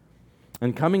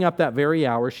 And coming up that very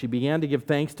hour, she began to give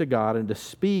thanks to God and to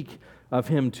speak of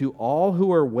him to all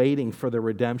who are waiting for the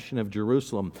redemption of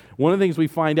Jerusalem. One of the things we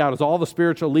find out is all the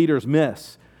spiritual leaders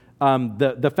miss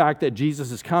the fact that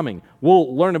Jesus is coming.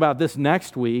 We'll learn about this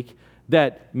next week,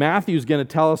 that Matthew's going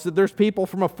to tell us that there's people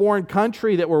from a foreign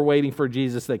country that were waiting for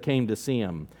Jesus that came to see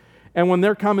him. And when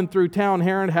they're coming through town,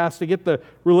 Herod has to get the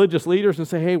religious leaders and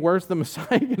say, hey, where's the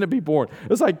Messiah going to be born?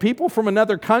 It's like people from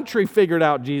another country figured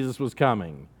out Jesus was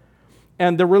coming.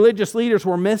 And the religious leaders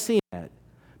were missing it.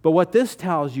 But what this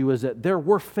tells you is that there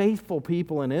were faithful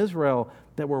people in Israel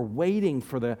that were waiting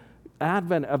for the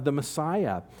advent of the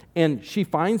Messiah. And she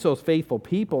finds those faithful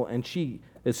people, and she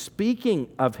is speaking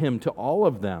of him to all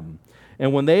of them.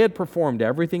 And when they had performed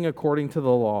everything according to the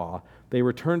law, they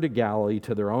returned to Galilee,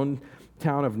 to their own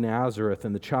town of Nazareth.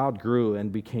 And the child grew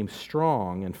and became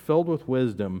strong and filled with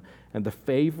wisdom, and the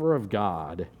favor of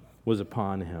God was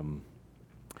upon him.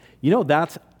 You know,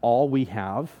 that's all we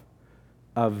have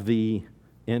of the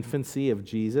infancy of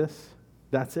Jesus.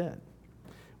 That's it.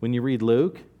 When you read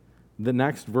Luke, the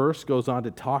next verse goes on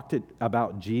to talk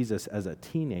about Jesus as a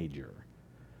teenager.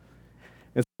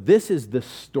 And this is the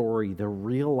story, the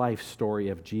real life story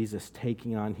of Jesus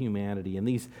taking on humanity. And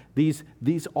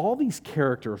all these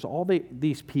characters,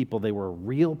 these people, they were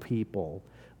real people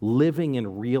living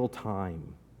in real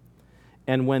time.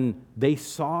 And when they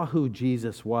saw who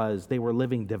Jesus was, they were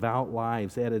living devout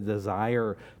lives. They had a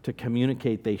desire to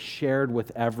communicate. They shared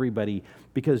with everybody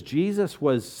because Jesus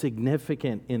was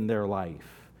significant in their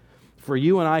life. For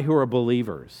you and I who are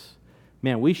believers,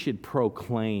 man, we should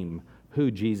proclaim who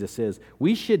Jesus is.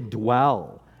 We should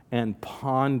dwell and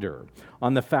ponder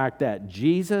on the fact that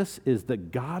Jesus is the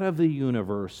God of the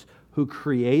universe who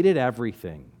created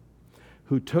everything,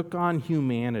 who took on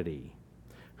humanity,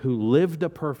 who lived a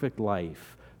perfect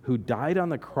life, who died on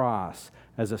the cross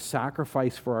as a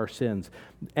sacrifice for our sins.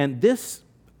 And this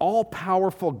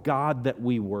all-powerful God that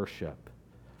we worship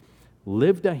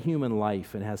lived a human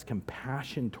life and has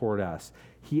compassion toward us.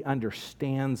 He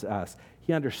understands us.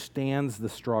 He understands the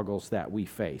struggles that we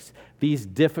face, these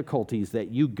difficulties that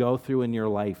you go through in your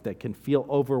life that can feel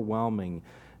overwhelming.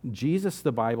 Jesus,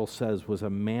 the Bible says, was a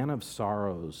man of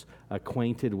sorrows,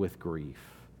 acquainted with grief.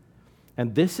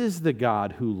 And this is the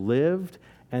God who lived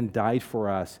and died for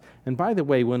us. And by the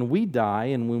way, when we die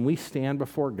and when we stand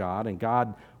before God and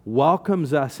God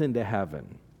welcomes us into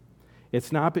heaven,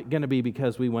 it's not going to be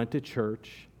because we went to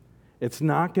church. It's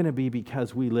not going to be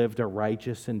because we lived a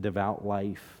righteous and devout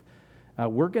life.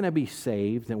 We're going to be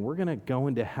saved and we're going to go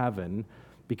into heaven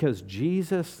because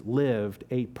Jesus lived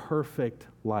a perfect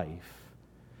life.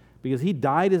 Because he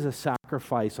died as a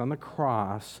sacrifice on the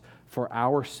cross for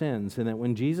our sins. And that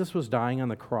when Jesus was dying on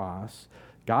the cross,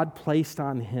 God placed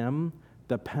on him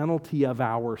the penalty of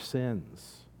our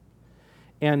sins.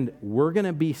 And we're going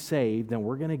to be saved and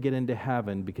we're going to get into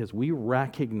heaven because we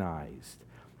recognized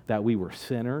that we were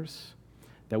sinners,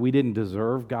 that we didn't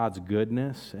deserve God's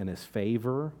goodness and his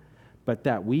favor, but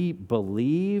that we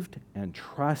believed and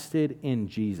trusted in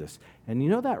Jesus. And you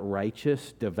know that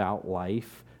righteous, devout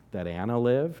life that Anna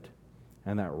lived,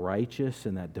 and that righteous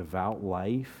and that devout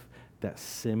life that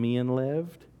Simeon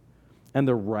lived, and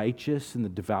the righteous and the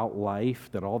devout life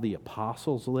that all the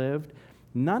apostles lived?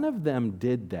 None of them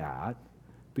did that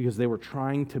because they were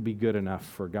trying to be good enough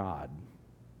for God.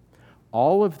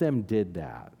 All of them did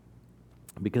that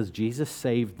because Jesus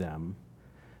saved them,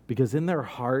 because in their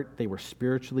heart they were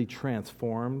spiritually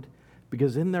transformed,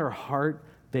 because in their heart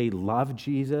they loved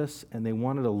Jesus and they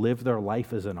wanted to live their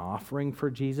life as an offering for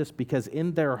Jesus, because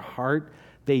in their heart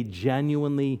they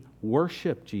genuinely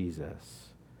worshiped Jesus.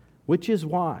 which is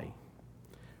why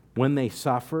when they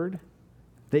suffered,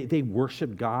 they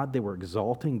worshiped God. They were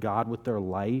exalting God with their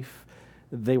life.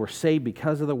 They were saved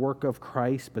because of the work of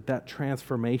Christ, but that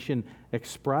transformation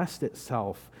expressed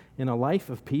itself in a life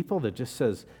of people that just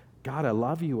says, God, I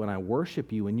love you and I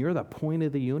worship you and you're the point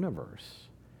of the universe.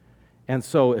 And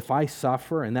so if I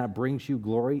suffer and that brings you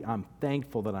glory, I'm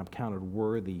thankful that I'm counted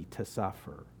worthy to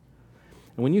suffer.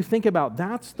 And when you think about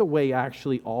that's the way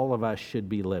actually all of us should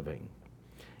be living.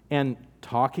 And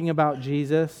talking about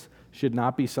Jesus should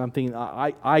not be something,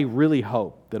 I really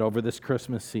hope that over this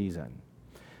Christmas season,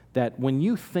 that when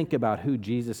you think about who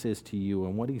Jesus is to you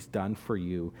and what he's done for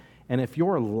you, and if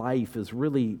your life is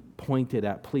really pointed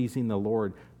at pleasing the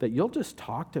Lord, that you'll just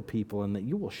talk to people and that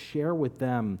you will share with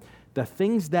them the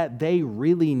things that they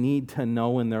really need to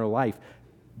know in their life,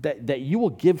 that you will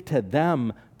give to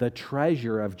them the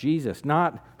treasure of Jesus.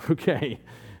 Not, okay,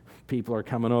 people are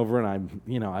coming over and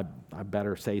I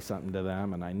better say something to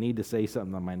them and I need to say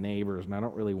something to my neighbors and I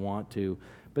don't really want to,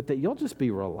 but that you'll just be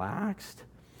relaxed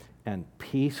and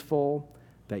peaceful,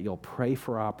 that you'll pray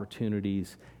for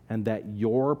opportunities, and that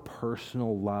your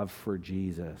personal love for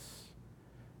Jesus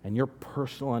and your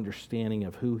personal understanding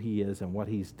of who he is and what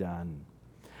he's done,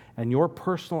 and your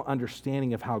personal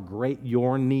understanding of how great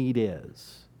your need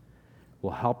is,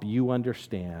 will help you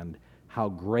understand how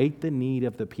great the need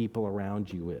of the people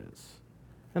around you is,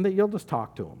 and that you'll just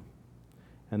talk to them,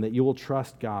 and that you will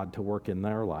trust God to work in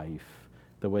their life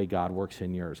the way God works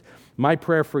in yours. My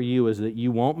prayer for you is that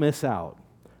you won't miss out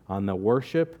on the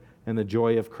worship and the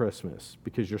joy of Christmas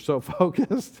because you're so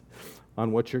focused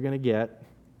on what you're going to get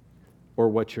or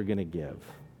what you're going to give.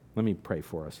 Let me pray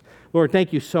for us. Lord,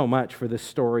 thank you so much for this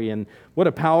story, and what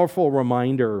a powerful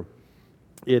reminder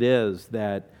it is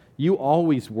that you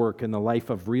always work in the life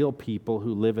of real people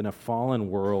who live in a fallen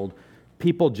world,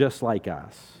 people just like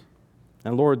us.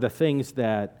 And Lord, the things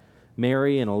that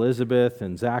Mary and Elizabeth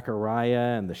and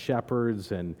Zachariah and the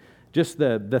shepherds and just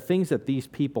the things that these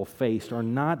people faced are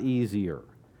not easier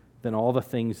than all the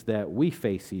things that we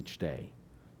face each day.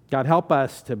 God, help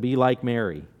us to be like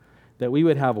Mary, that we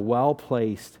would have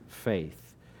well-placed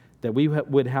faith, that we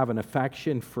would have an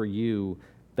affection for you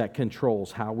that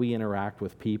controls how we interact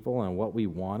with people and what we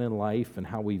want in life and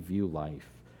how we view life.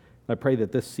 I pray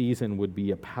that this season would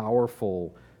be a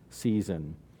powerful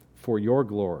season for your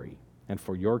glory and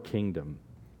for your kingdom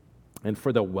and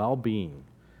for the well-being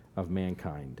of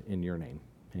mankind in your name.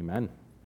 Amen.